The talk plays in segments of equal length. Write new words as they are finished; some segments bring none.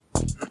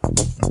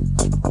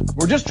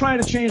We're just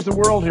trying to change the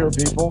world here,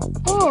 people.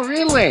 Oh,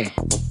 really?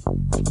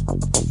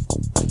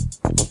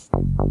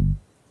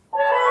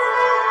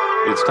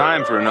 It's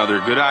time for another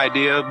good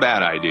idea,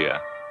 bad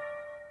idea.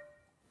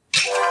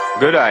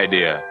 Good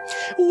idea.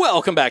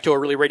 Welcome back to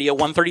O'Reilly Radio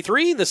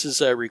 133. This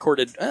is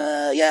recorded,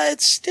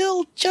 it's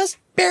still just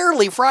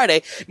barely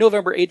Friday,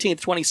 November 18th,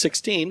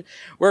 2016,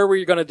 where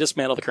we're going to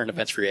dismantle the current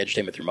events for your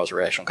entertainment through most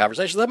rational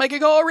conversations that make it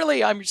go, oh,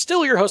 really? I'm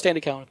still your host,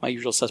 Andy Cowan, with my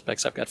usual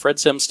suspects. I've got Fred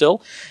Sims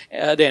still,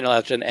 Daniel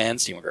Ashton,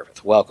 and Stephen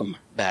Griffith. Welcome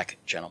back,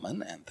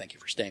 gentlemen, and thank you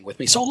for staying with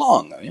me so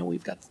long. You know,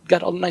 we've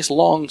got a nice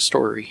long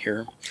story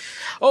here.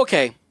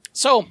 Okay,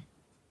 so,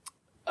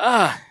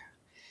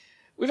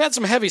 we've had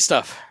some heavy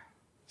stuff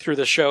through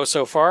the show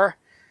so far.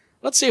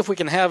 Let's see if we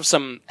can have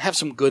some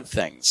good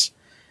things.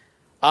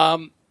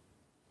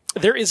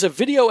 There is a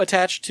video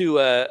attached to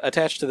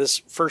this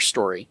first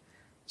story,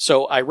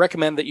 so I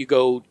recommend that you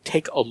go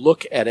take a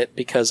look at it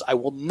because I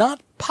will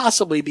not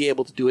possibly be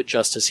able to do it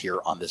justice here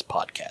on this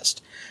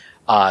podcast.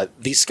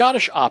 The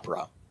Scottish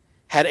Opera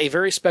had a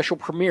very special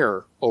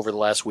premiere over the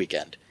last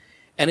weekend,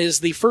 and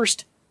is the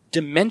first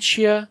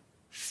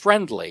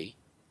dementia-friendly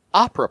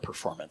opera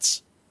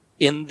performance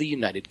in the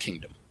United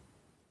Kingdom.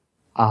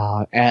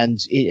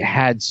 And it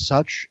had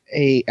such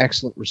a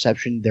excellent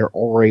reception, they're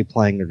already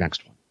playing their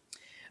next one.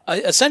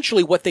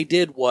 Essentially, what they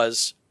did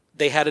was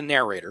they had a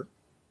narrator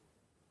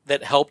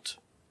that helped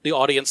the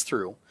audience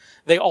through.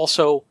 They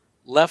also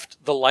left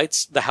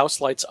the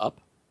house lights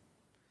up,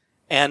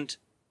 and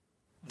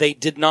they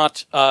did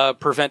not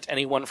prevent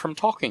anyone from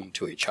talking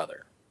to each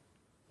other.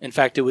 In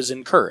fact, it was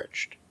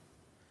encouraged.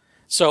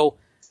 So,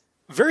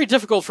 very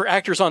difficult for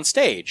actors on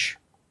stage.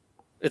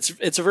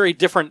 It's a very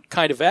different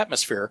kind of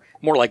atmosphere,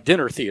 more like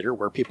dinner theater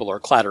where people are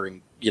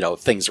clattering,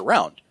 things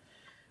around.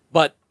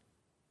 But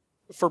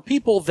for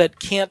people that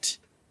can't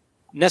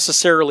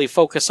necessarily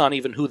focus on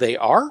even who they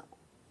are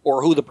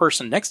or who the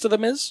person next to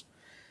them is,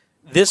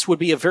 this would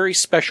be a very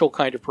special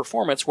kind of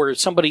performance where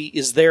somebody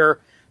is there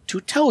to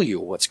tell you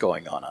what's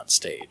going on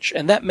stage.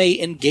 And that may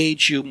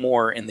engage you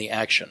more in the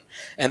action.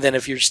 And then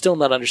if you're still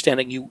not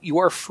understanding, you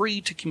are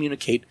free to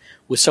communicate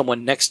with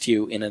someone next to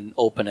you in an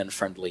open and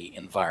friendly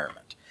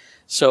environment.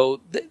 So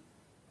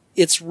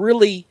it's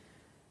really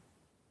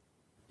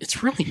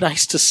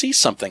nice to see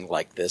something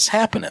like this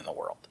happen in the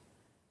world,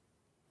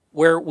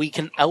 where we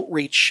can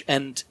outreach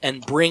and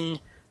bring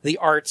the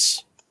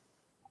arts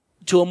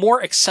to a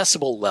more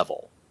accessible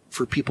level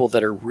for people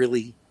that are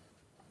really,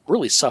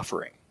 really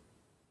suffering.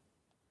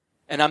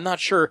 And I'm not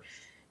sure,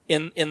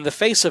 in the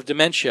face of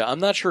dementia, I'm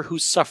not sure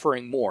who's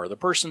suffering more, the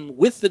person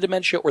with the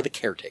dementia or the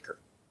caretaker.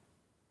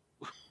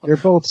 They're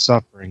both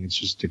suffering, it's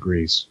just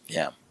degrees.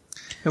 Yeah.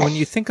 And when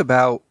you think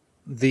about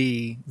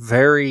the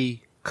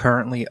very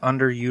currently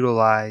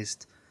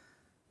underutilized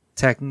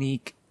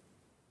technique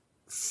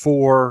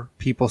for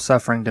people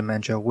suffering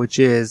dementia, which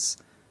is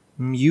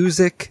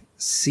music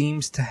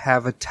seems to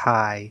have a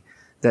tie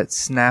that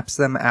snaps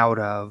them out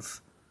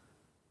of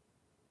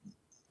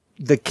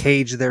the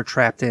cage they're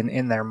trapped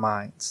in their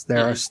minds.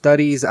 There are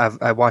studies.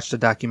 I watched a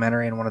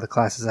documentary in one of the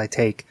classes I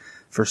take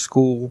for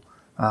school.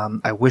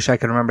 I wish I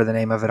could remember the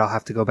name of it. I'll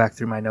have to go back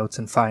through my notes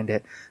and find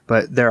it.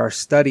 But there are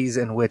studies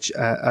in which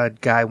a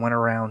guy went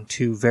around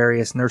to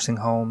various nursing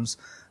homes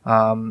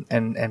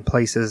and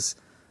places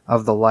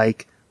of the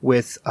like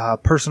with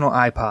personal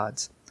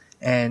iPods.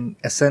 And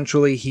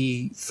essentially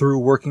he, through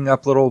working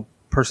up little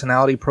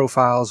personality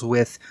profiles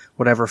with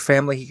whatever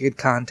family he could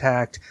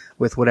contact,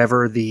 with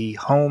whatever the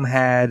home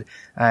had,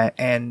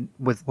 and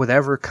with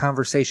whatever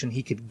conversation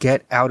he could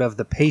get out of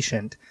the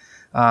patient,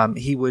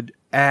 he would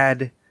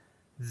add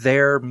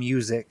their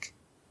music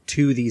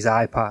to these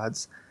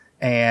iPods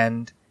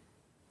and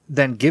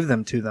then give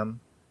them to them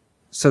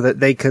so that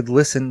they could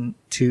listen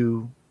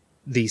to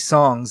these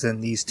songs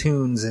and these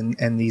tunes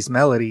and these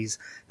melodies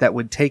that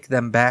would take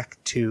them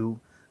back to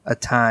a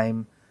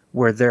time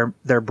where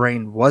their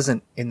brain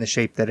wasn't in the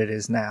shape that it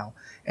is now.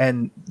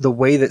 And the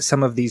way that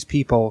some of these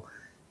people,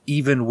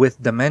 even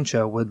with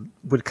dementia, would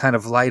kind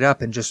of light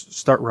up and just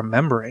start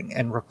remembering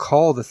and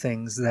recall the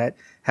things that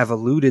have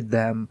eluded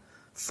them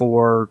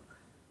for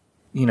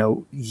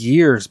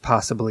years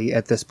possibly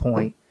at this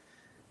point.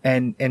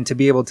 And to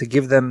be able to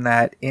give them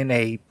that in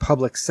a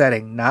public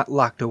setting, not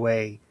locked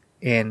away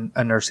in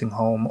a nursing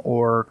home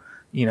or,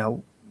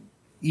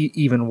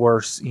 even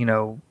worse,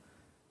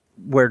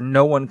 where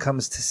no one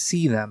comes to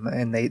see them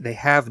and they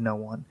have no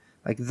one.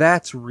 Like,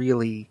 that's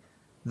really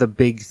the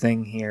big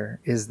thing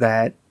here, is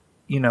that,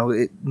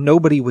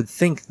 nobody would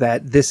think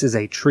that this is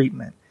a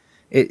treatment.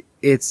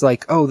 It's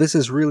like, oh, this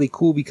is really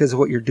cool because of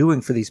what you're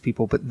doing for these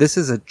people, but this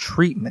is a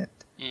treatment.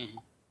 Mm-hmm.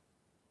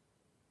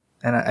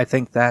 And I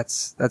think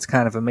that's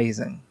kind of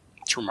amazing.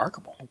 It's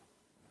remarkable.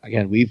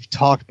 Again, we've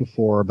talked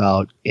before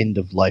about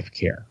end-of-life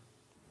care.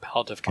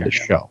 Palliative care. On the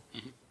show.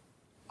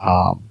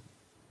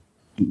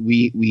 Mm-hmm.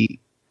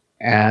 We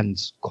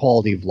and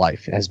quality of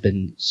life has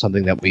been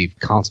something that we've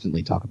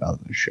constantly talked about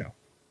in the show.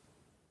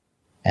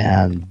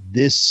 And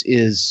this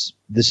is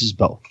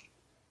both.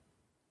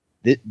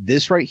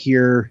 This right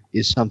here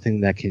is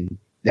something that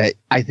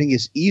I think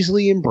is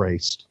easily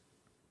embraced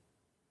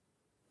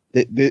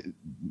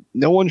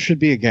No one should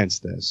be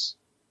against this,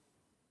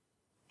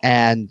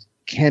 and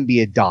can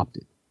be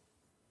adopted.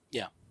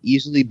 Yeah.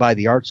 Easily by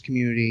the arts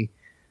community.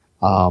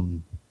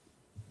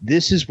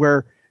 This is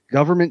where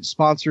government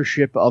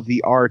sponsorship of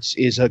the arts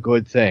is a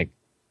good thing.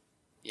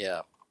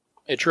 Yeah,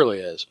 it truly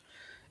is.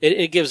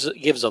 It gives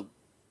a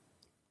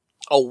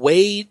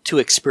way to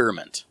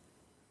experiment.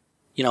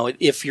 You know,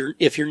 if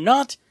you're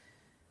not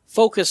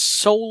focused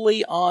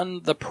solely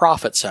on the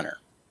profit center,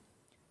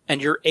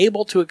 and you're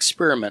able to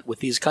experiment with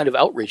these kind of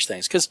outreach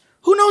things, because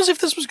who knows if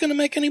this was going to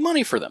make any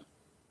money for them?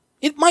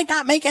 It might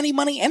not make any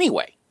money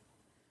anyway,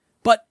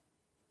 but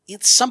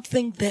it's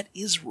something that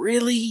is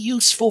really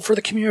useful for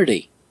the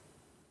community.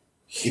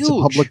 Huge. It's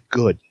a public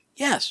good.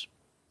 Yes.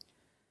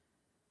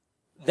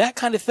 That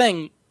kind of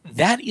thing,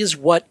 that is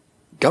what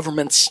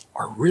governments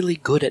are really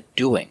good at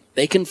doing.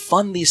 They can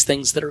fund these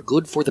things that are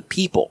good for the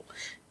people,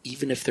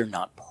 even if they're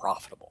not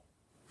profitable.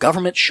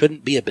 Government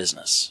shouldn't be a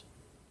business.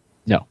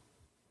 No.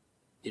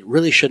 It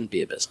really shouldn't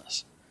be a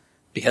business.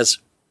 Because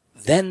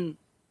then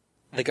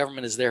the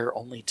government is there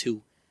only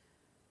to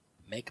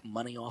make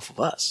money off of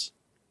us.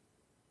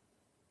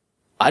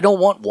 I don't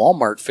want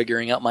Walmart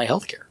figuring out my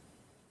healthcare.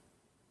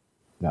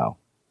 No.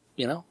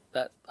 You know,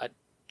 that I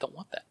don't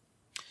want that.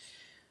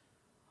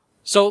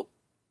 So,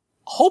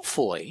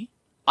 hopefully,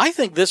 I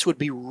think this would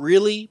be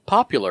really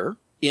popular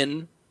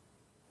in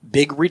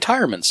big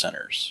retirement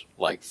centers,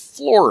 like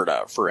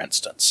Florida, for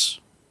instance.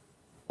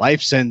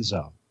 Life's end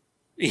zone.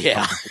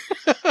 Yeah.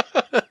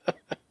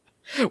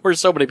 Where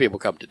so many people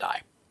come to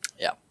die.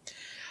 Yeah.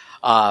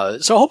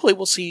 So hopefully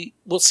we'll see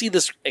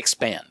this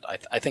expand.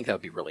 I think that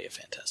would be really a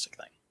fantastic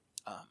thing.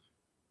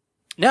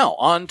 Now,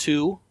 on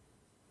to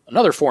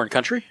another foreign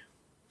country.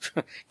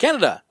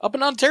 Canada, up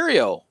in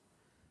Ontario.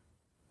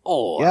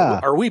 Oh, yeah.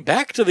 Are we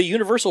back to the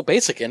universal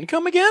basic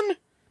income again?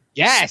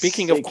 Yes.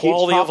 Speaking of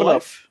quality of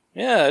life.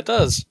 Yeah, it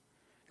does.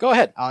 Go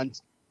ahead.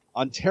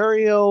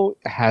 Ontario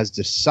has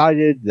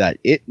decided that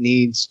it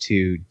needs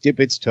to dip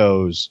its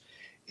toes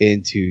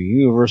into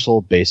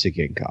universal basic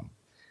income.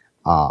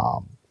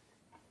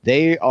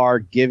 They are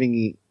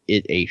giving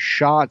it a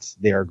shot.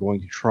 They are going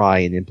to try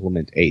and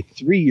implement a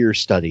 3-year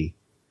study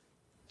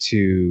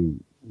to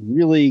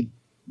really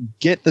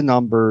get the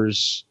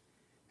numbers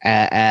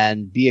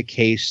and be a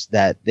case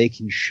that they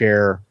can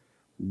share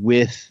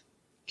with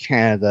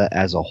Canada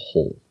as a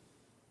whole.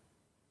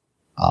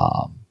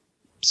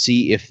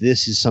 See if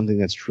this is something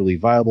that's truly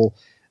viable,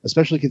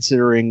 especially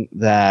considering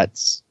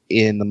that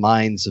in the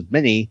minds of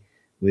many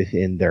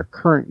within their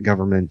current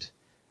government,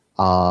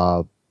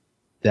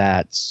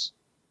 that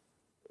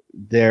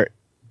their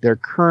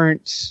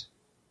current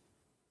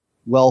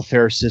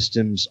welfare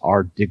systems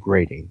are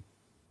degrading.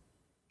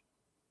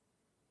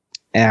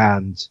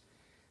 And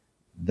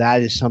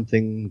that is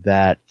something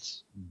that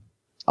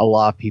a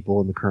lot of people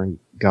in the current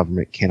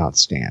government cannot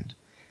stand.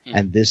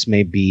 And this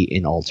may be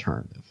an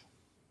alternative.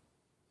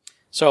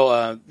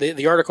 So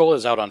the article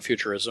is out on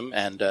Futurism,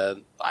 and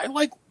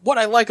what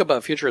I like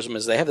about Futurism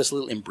is they have this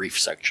little in brief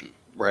section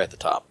right at the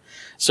top.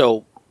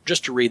 So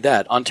just to read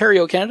that,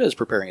 Ontario, Canada is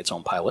preparing its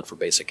own pilot for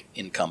basic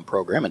income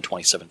program in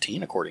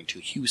 2017, according to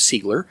Hugh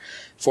Siegler,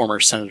 former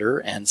senator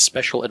and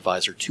special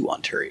advisor to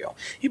Ontario.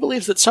 He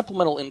believes that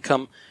supplemental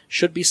income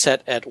should be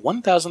set at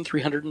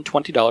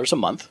 $1,320 a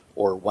month,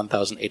 or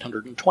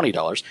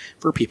 $1,820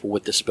 for people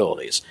with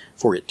disabilities,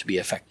 for it to be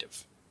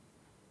effective.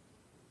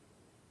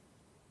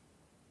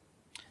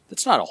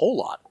 That's not a whole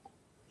lot,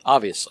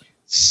 obviously.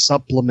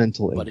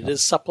 Supplemental income. But it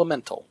is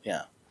supplemental,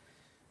 yeah.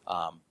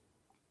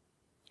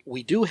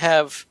 We do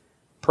have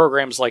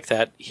programs like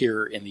that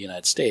here in the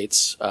United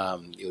States.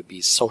 It would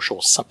be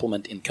Social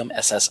Supplement Income,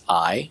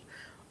 SSI.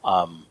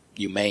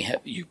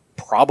 You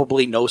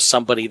probably know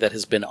somebody that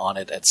has been on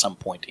it at some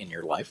point in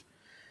your life.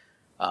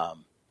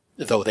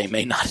 Though they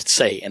may not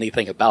say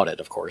anything about it,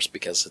 of course,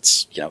 because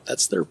it's,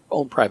 that's their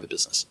own private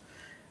business.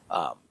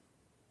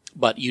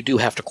 But you do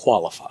have to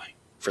qualify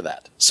for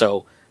that.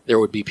 So there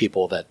would be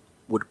people that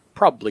would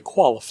probably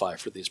qualify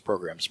for these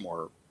programs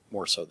more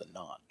so than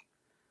not.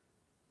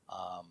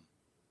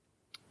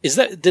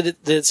 Did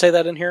it say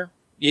that in here?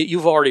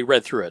 You've already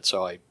read through it,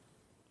 so I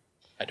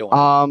don't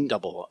want to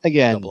double up on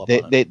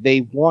it.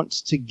 They want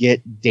to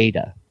get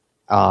data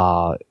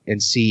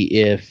and see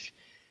if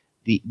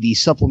the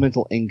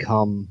supplemental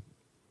income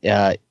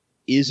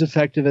is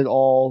effective at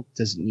all.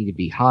 Does it need to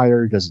be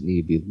higher? Does it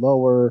need to be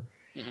lower?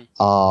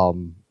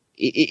 Mm-hmm.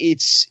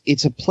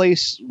 It's a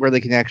place where they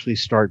can actually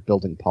start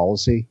building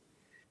policy.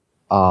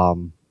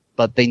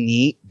 But they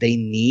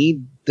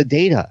need the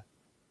data.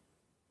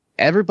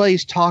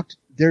 Everybody's talked.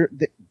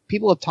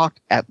 People have talked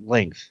at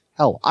length.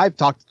 Hell, I've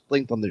talked at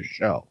length on this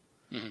show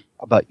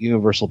about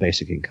universal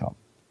basic income.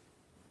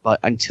 But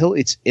until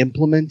it's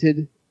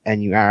implemented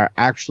and you are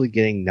actually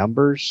getting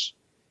numbers,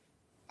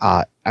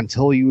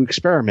 until you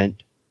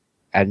experiment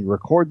and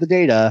record the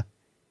data,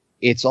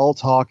 it's all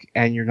talk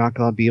and you're not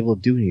going to be able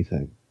to do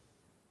anything.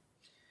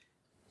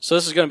 So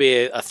this is going to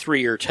be a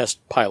 3-year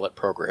test pilot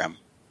program.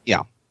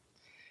 Yeah.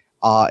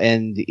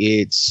 And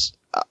it's,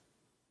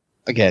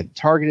 again,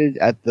 targeted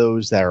at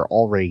those that are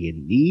already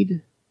in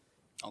need.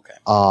 Okay.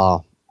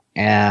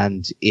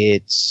 And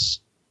it's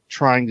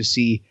trying to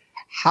see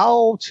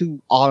how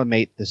to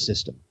automate the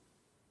system,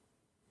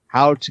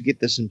 how to get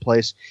this in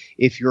place.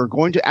 If you're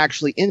going to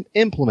actually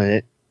implement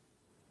it,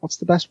 what's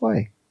the best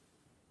way?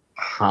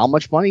 How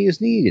much money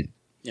is needed?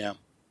 Yeah.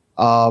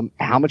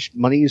 How much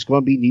money is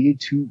going to be needed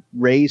to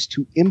raise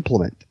to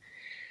implement?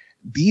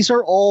 These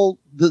are all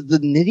the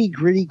nitty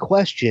gritty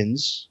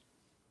questions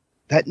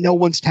that no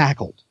one's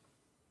tackled.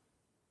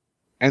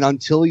 And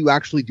until you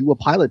actually do a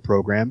pilot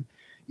program,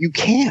 you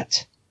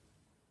can't.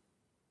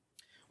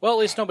 Well, at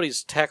least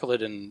nobody's tackled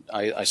it in,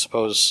 I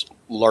suppose,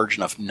 large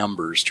enough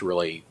numbers to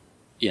really,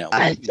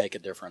 make a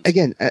difference.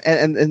 Again,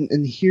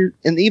 and here,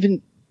 and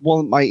even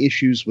one of my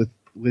issues with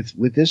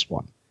this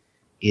one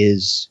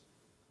is,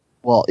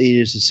 well, it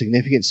is a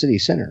significant city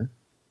center.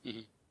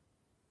 Mm-hmm.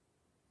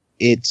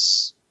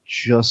 It's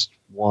just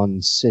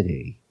one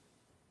city.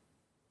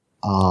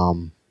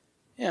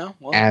 Yeah,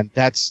 well, and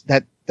that's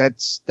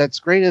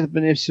great at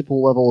the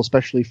municipal level,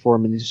 especially for a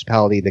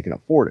municipality that can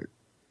afford it.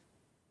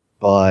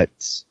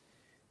 But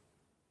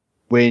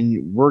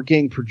when we're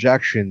getting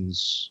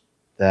projections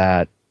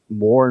that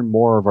more and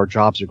more of our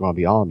jobs are going to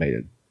be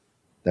automated,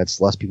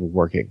 that's less people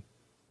working.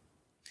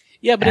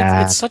 Yeah, but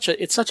it's such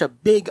a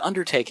big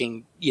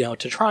undertaking, to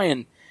try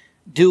and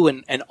do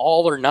an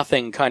all or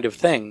nothing kind of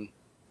thing.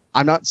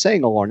 I'm not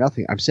saying all or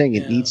nothing. I'm saying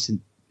it needs to.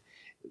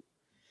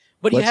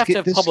 But you have to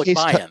have public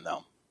buy-in,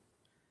 though.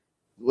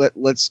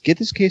 Let's get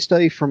this case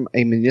study from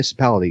a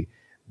municipality.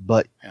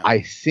 But Yeah.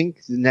 I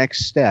think the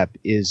next step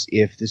is,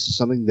 if this is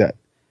something that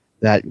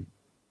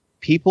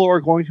people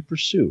are going to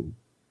pursue,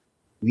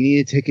 we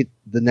need to take it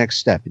the next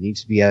step. It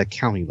needs to be at a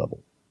county level.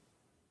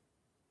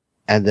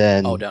 And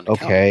then, down to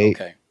county.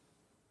 Okay.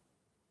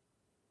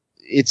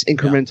 It's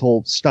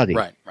incremental study.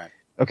 Right.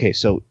 Okay,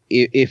 so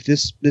if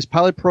this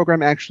pilot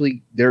program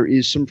actually, there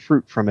is some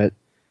fruit from it,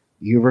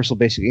 universal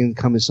basic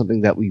income is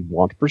something that we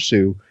want to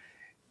pursue,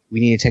 we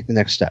need to take the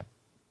next step.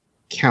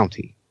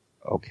 County.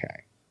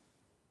 Okay.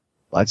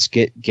 Let's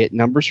get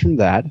numbers from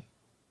that.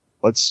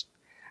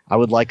 I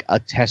would like a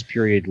test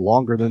period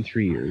longer than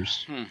 3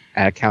 years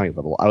at a county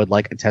level. I would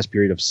like a test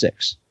period of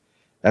 6.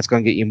 That's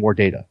going to get you more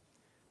data.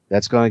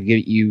 That's going to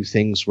get you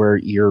things where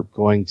you're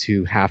going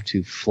to have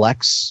to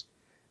flex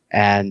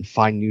and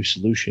find new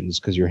solutions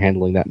because you're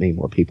handling that many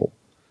more people.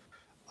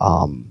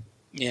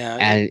 Yeah.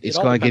 And it's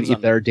going to give you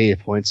better data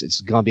points.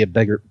 It's going to be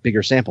a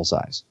bigger sample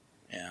size.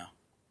 Yeah.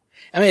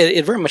 I mean,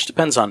 it very much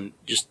depends on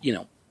just,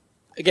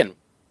 again,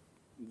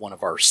 one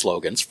of our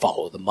slogans,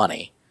 follow the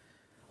money.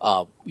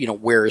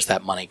 Where is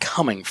that money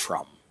coming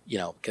from?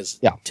 Because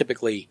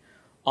typically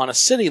on a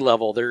city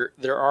level, there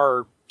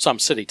are some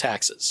city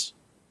taxes,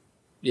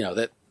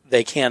 that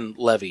they can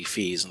levy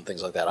fees and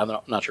things like that. I'm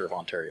not sure if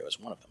Ontario is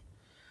one of them.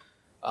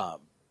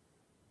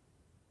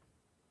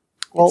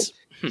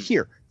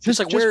 Here,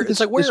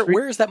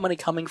 where is that money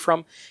coming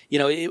from?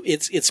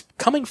 It's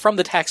coming from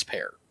the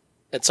taxpayer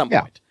at some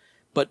point,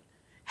 but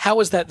how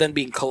is that then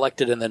being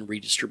collected and then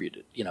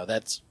redistributed?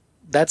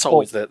 That's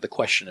always the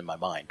question in my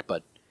mind.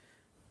 But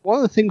one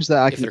of the things that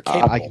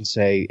I can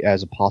say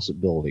as a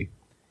possibility,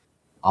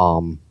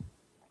 one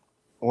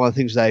of the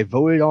things that I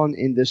voted on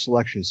in this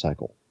election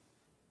cycle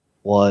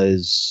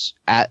was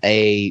at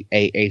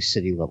a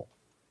city level,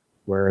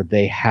 where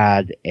they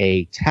had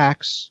a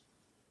tax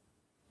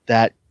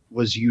that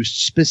was used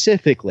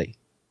specifically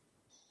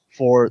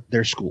for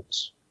their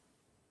schools.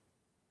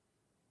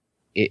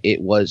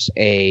 It was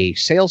a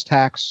sales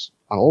tax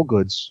on all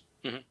goods.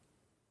 Mm-hmm.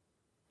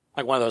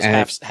 Like one of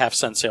those half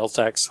cent sales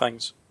tax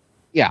things?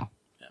 Yeah.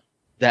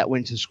 That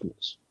went to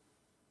schools.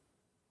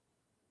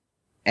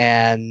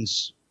 And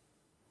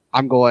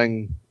I'm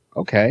going,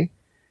 okay,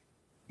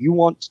 you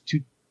want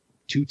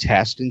to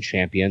test and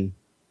champion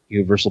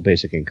universal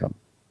basic income.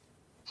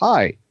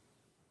 Hi.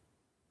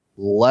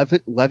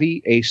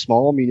 Levy a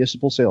small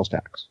municipal sales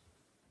tax.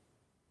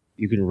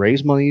 You can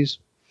raise monies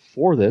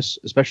for this,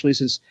 especially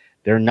since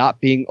they're not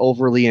being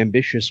overly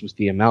ambitious with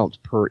the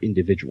amount per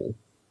individual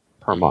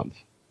per month.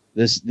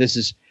 This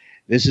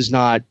is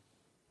not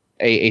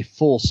a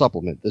full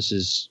supplement. This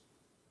is,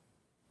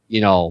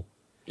 in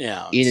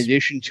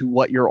addition to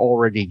what you're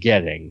already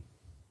getting.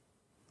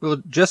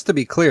 Well, just to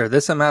be clear,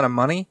 this amount of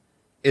money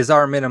is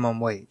our minimum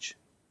wage.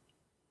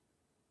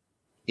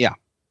 Yeah.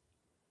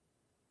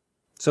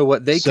 So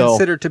what they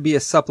consider to be a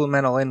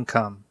supplemental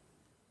income,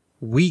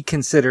 we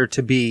consider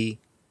to be,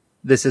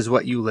 this is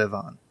what you live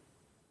on.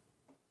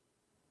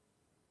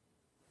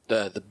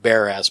 The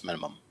bare ass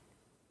minimum.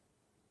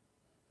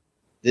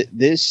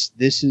 This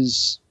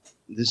is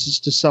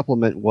to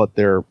supplement what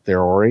they're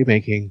already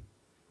making.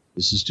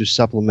 This is to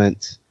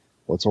supplement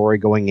what's already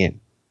going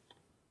in.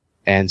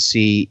 And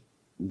see,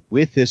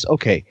 with this,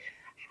 okay,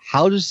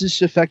 how does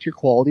this affect your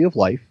quality of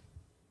life?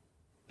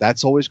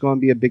 That's always going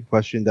to be a big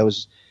question. That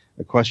was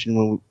a question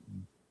when we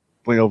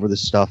went over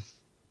this stuff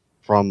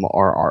from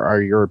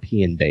our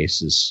European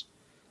basis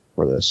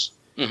for this.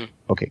 Mm-hmm.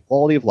 Okay,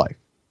 quality of life.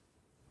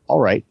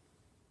 All right.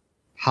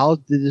 How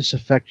did this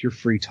affect your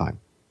free time?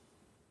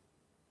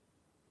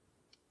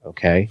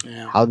 Okay.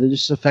 Yeah. How did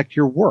this affect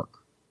your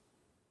work?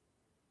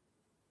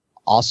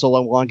 Also, I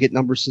want to get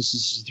numbers since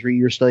this is a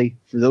 3-year study.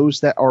 For those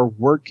that are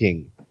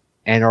working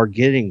and are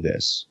getting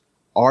this,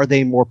 are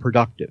they more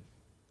productive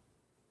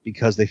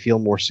because they feel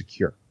more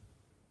secure?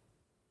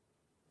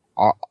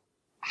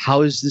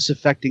 How is this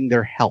affecting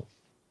their health?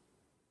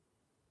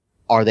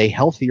 Are they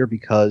healthier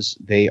because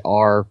they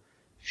are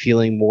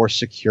feeling more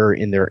secure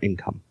in their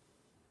income?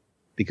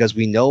 Because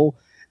we know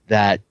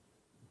that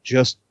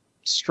just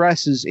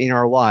stresses in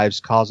our lives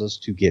cause us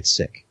to get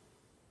sick.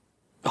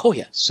 Oh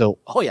yeah. So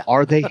Oh yeah.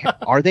 are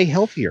they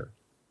healthier?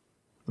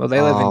 Well,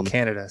 they live in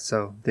Canada,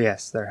 so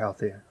yes, they're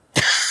healthier.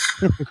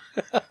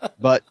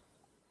 But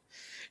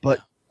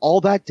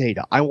all that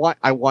data, I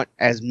want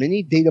as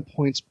many data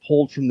points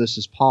pulled from this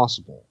as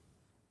possible,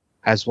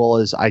 as well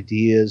as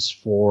ideas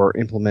for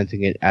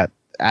implementing it at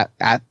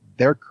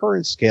their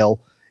current scale.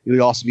 It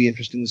would also be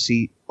interesting to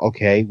see,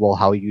 okay, well,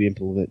 how you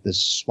implement this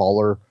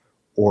smaller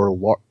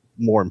or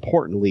more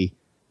importantly,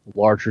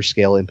 larger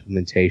scale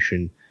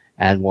implementation.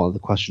 And one of the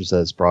questions that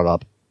is brought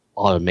up,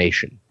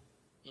 automation.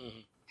 Mm-hmm.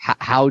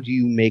 How do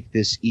you make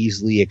this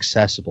easily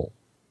accessible?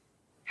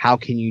 How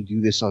can you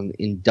do this on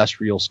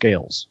industrial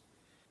scales?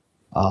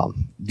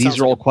 These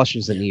are all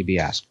questions that need to be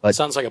asked. But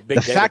sounds like a big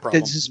the fact that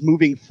this is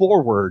moving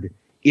forward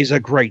is a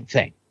great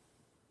thing.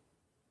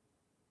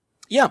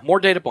 Yeah, more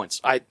data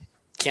points. I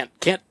can't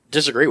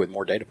disagree with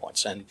more data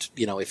points. And,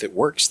 if it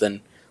works,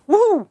 then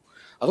woo!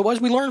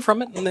 Otherwise, we learn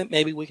from it, and then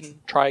maybe we can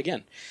try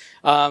again.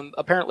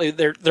 Apparently,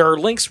 there are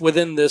links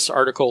within this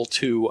article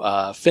to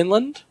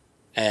Finland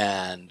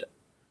and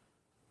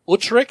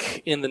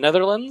Utrecht in the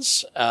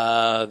Netherlands.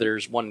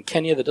 There's one in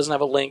Kenya that doesn't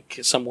have a link,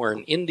 somewhere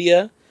in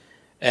India,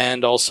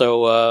 and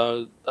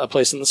also a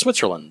place in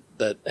Switzerland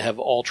that have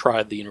all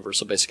tried the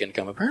universal basic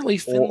income. Apparently,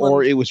 Finland...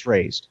 Or it was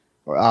raised.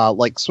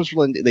 Like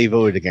Switzerland, they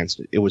voted against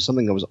it. It was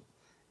something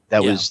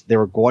that was they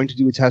were going to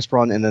do a test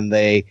run, and then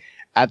they,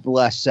 at the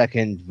last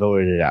second,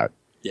 voted it out.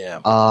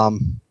 Yeah.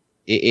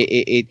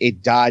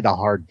 It died a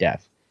hard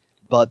death,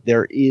 but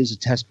there is a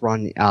test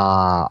run.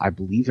 I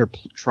believe they're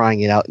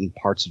trying it out in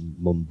parts of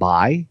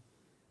Mumbai,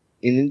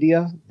 in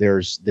India.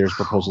 There's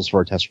proposals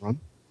for a test run,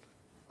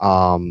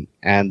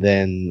 and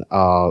then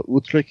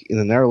Utrecht in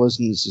the Netherlands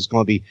is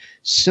going to be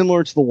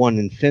similar to the one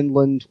in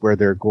Finland, where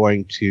they're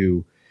going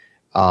to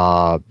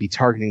be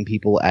targeting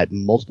people at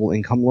multiple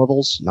income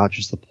levels, not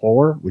just the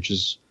poor, which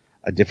is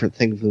a different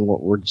thing than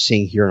what we're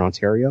seeing here in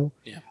Ontario.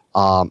 Yeah.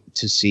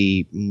 To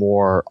see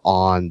more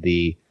on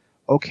the,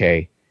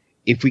 okay,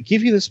 if we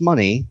give you this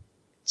money,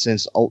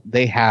 since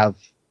they have,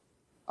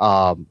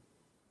 their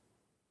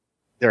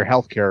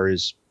healthcare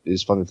is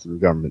funded through the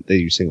government, they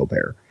use single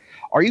payer.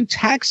 Are you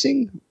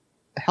taxing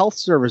health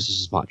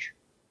services as much?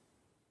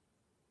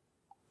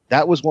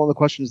 That was one of the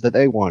questions that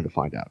they wanted to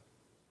find out.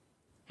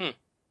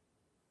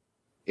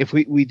 If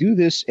we do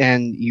this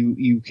and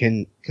you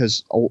can,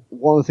 because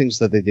one of the things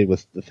that they did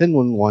with the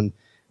Finland one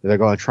that they're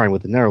going to try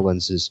with the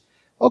Netherlands is,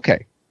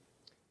 okay,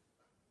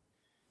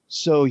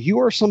 so you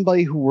are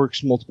somebody who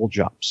works multiple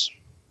jobs.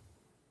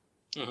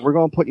 Mm-hmm. We're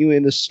going to put you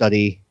in this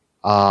study.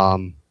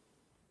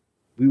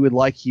 We would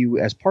like you,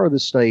 as part of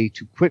this study,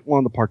 to quit one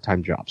of the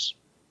part-time jobs.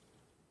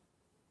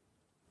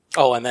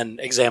 Oh, and then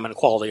examine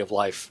quality of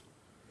life.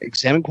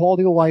 Examine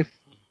quality of life.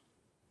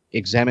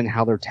 Examine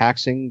how they're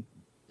taxing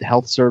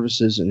health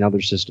services and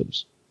other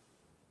systems.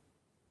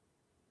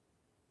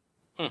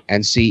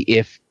 And see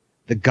if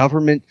the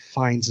government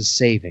finds a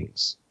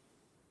savings.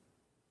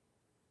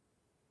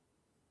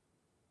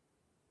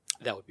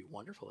 That would be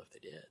wonderful if they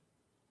did.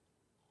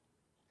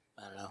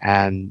 I don't know.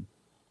 And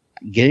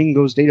getting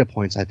those data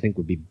points, I think,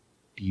 would be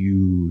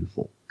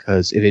beautiful.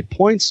 Because if it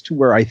points to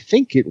where I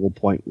think it will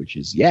point, which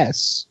is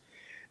yes,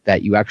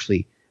 that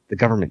the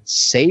government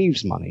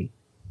saves money,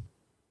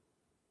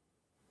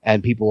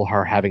 and people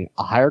are having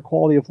a higher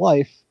quality of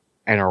life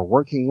and are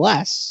working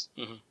less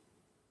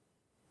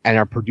and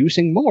are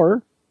producing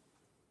more,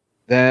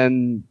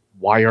 then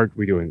why aren't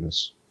we doing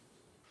this?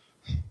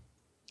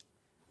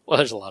 Well,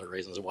 there's a lot of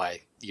reasons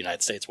why the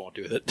United States won't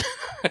do it.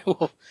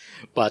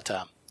 But,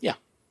 yeah.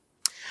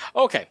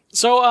 Okay,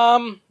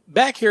 so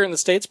back here in the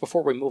States,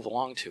 before we move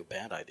along to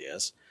bad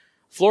ideas,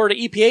 Florida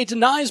EPA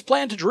denies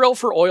plan to drill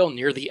for oil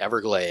near the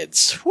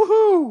Everglades.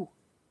 Woohoo!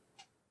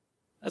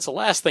 That's the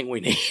last thing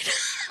we need.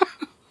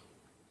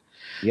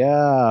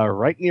 Yeah,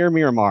 right near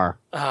Miramar.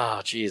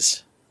 Oh,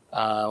 jeez.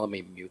 Let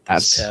me mute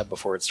this tab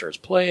before it starts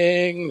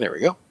playing. There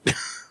we go.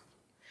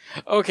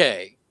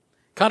 Okay.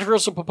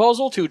 Controversial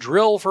proposal to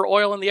drill for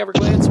oil in the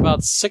Everglades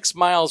about 6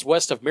 miles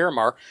west of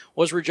Miramar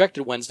was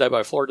rejected Wednesday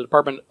by Florida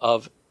Department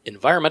of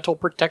Environmental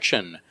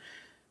Protection.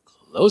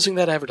 Closing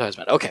that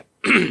advertisement. Okay.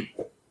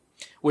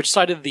 Which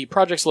cited the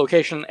project's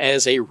location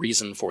as a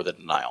reason for the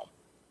denial.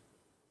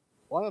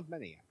 One of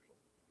many, actually.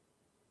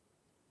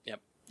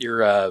 Yep.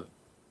 You're,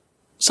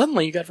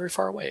 suddenly you got very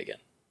far away again.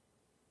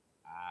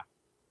 I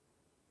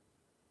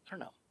don't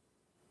know.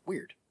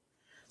 Weird.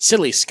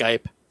 Silly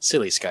Skype.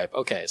 Silly Skype.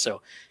 Okay,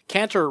 so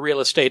Cantor Real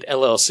Estate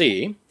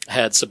LLC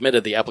had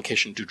submitted the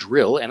application to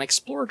drill an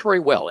exploratory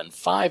well in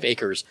 5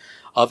 acres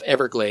of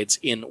Everglades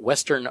in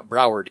western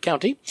Broward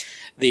County.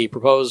 The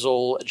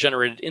proposal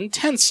generated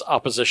intense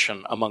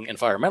opposition among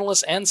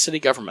environmentalists and city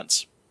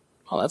governments.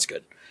 Oh, that's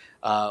good.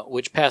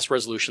 Which passed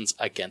resolutions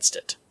against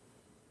it.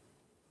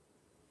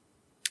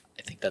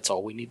 I think that's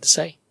all we need to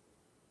say.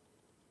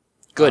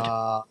 Good.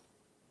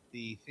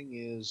 The thing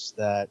is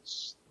that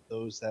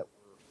those that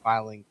were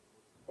filing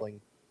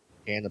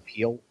can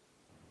appeal,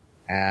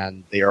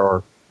 and they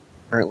are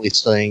currently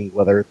studying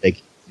whether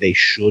they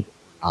should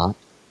or not.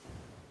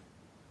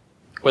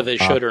 Whether they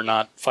should or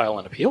not file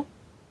an appeal?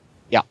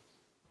 Yeah.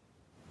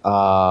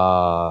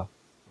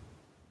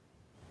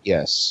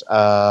 Yes.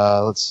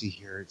 Let's see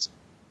here. It's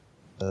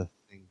the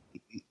thing.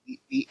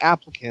 The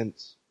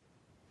applicant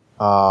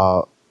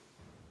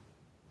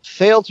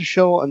failed to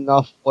show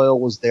enough oil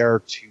was there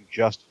to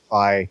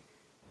justify the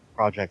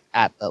project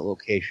at that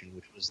location,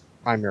 which was the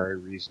primary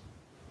reason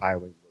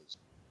filing was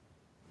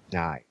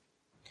denied.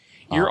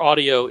 Your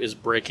audio is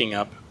breaking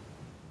up.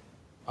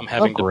 I'm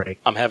having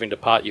to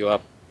pot you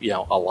up,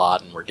 a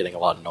lot, and we're getting a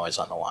lot of noise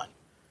on the line.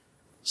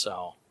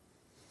 So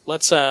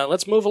let's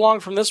move along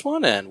from this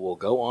one, and we'll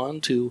go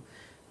on to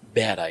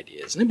bad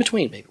ideas. And in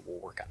between, maybe